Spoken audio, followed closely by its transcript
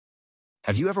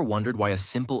Have you ever wondered why a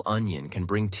simple onion can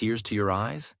bring tears to your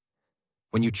eyes?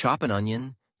 When you chop an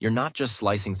onion, you're not just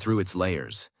slicing through its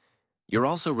layers. You're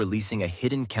also releasing a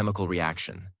hidden chemical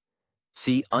reaction.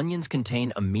 See, onions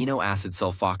contain amino acid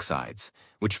sulfoxides,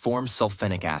 which form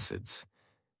sulfenic acids.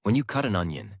 When you cut an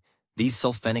onion, these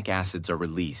sulfenic acids are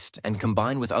released and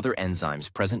combine with other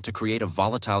enzymes present to create a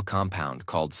volatile compound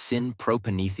called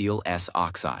syn-propanethyl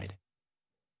S-oxide.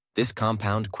 This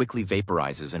compound quickly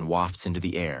vaporizes and wafts into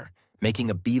the air,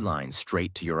 making a beeline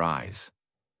straight to your eyes.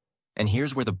 And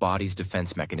here's where the body's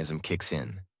defense mechanism kicks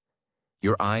in.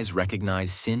 Your eyes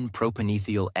recognize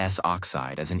syn-propanethyl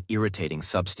S-oxide as an irritating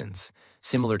substance,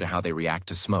 similar to how they react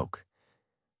to smoke.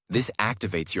 This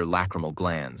activates your lacrimal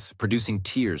glands, producing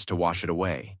tears to wash it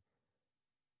away.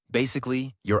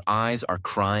 Basically, your eyes are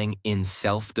crying in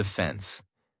self-defense.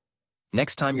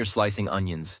 Next time you're slicing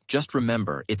onions, just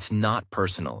remember it's not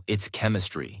personal, it's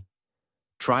chemistry.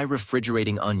 Try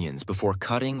refrigerating onions before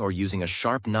cutting or using a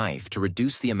sharp knife to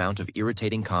reduce the amount of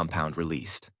irritating compound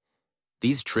released.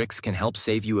 These tricks can help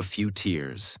save you a few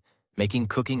tears, making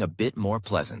cooking a bit more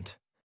pleasant.